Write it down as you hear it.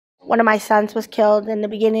one of my sons was killed in the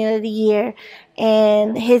beginning of the year,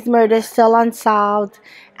 and his murder is still unsolved.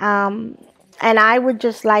 And I would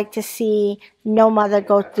just like to see no mother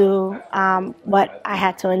go through what I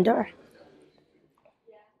had to endure.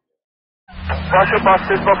 Russia bus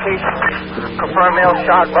dislocation. Confirm male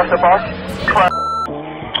shot. Russia bus. Shot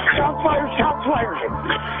fired. Shot fired.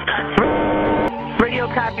 Radio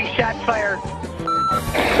copy. Shot fired.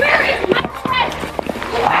 Where is my friend?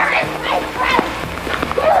 Where is my friend?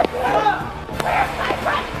 Where is my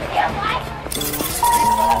friend in your life?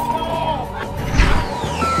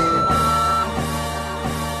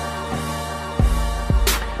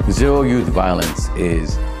 Zero Youth Violence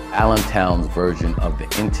is Allentown's version of the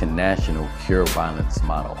international Cure Violence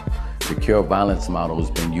model. The Cure Violence model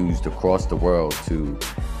has been used across the world to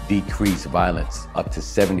decrease violence up to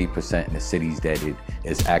 70% in the cities that it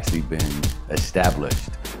has actually been established.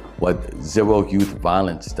 What Zero Youth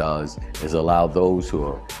Violence does is allow those who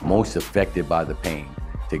are most affected by the pain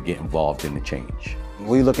to get involved in the change.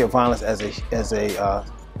 We look at violence as a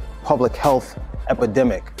public health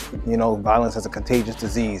epidemic. You know, violence is a contagious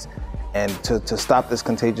disease. And to stop this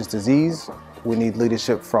contagious disease, we need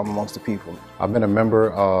leadership from amongst the people. I've been a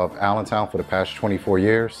member of Allentown for the past 24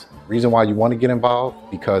 years. Reason why you want to get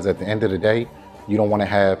involved, because at the end of the day, you don't want to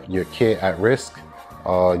have your kid at risk.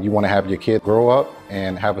 You want to have your kid grow up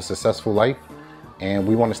and have a successful life. And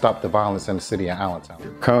we want to stop the violence in the city of Allentown.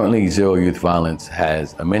 Currently, Zero Youth Violence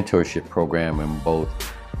has a mentorship program in both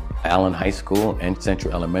Allen High School and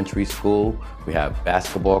Central Elementary School. We have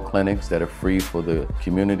basketball clinics that are free for the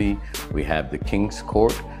community. We have the King's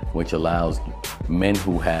Court, which allows men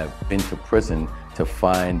who have been to prison to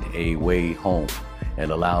find a way home. It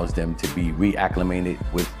allows them to be reacclimated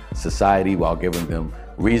with society while giving them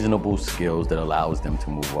reasonable skills that allows them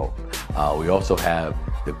to move on. We also have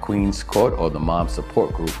the Queen's Court, or the Mom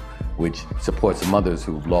Support Group, which supports mothers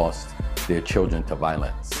who've lost their children to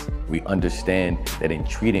violence. We understand that in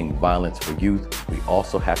treating violence for youth, we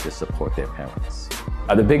also have to support their parents.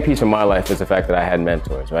 The big piece of my life is the fact that I had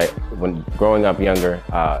mentors, right? When growing up younger,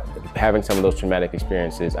 having some of those traumatic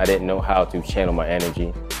experiences, I didn't know how to channel my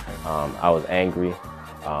energy. I was angry,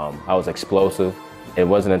 I was explosive. It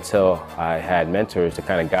wasn't until I had mentors to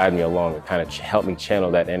kind of guide me along and kind of help me channel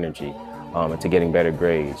that energy into getting better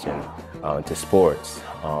grades and into sports,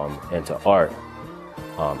 into art,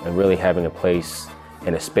 and really having a place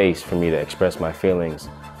and a space for me to express my feelings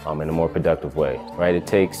in a more productive way, right? It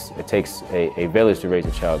takes a village to raise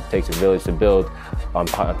a child. It takes a village to build on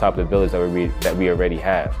top of the village that we already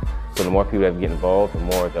have. So the more people that get involved, the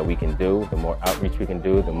more that we can do, the more outreach we can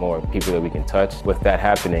do, the more people that we can touch. With that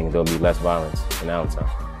happening, there'll be less violence in Allentown.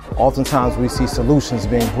 Oftentimes we see solutions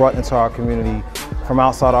being brought into our community from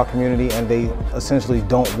outside our community, and they essentially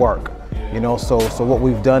don't work. You know, so what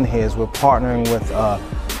we've done here is we're partnering with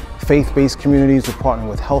faith-based communities, we're partnering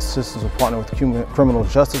with health systems, we're partnering with criminal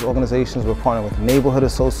justice organizations, we're partnering with neighborhood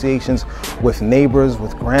associations, with neighbors,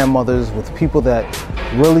 with grandmothers, with people that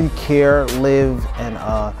really care, live, and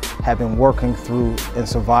have been working through and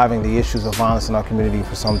surviving the issues of violence in our community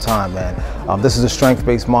for some time, man. This is a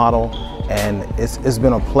strength-based model, and it's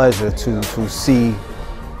been a pleasure to see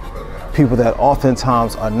people that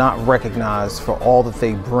oftentimes are not recognized for all that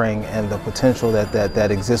they bring and the potential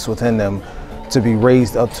that exists within them, to be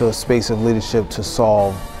raised up to a space of leadership to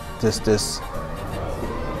solve this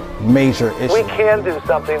major issue. We can do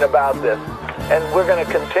something about this, and we're going to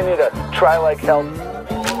continue to try like hell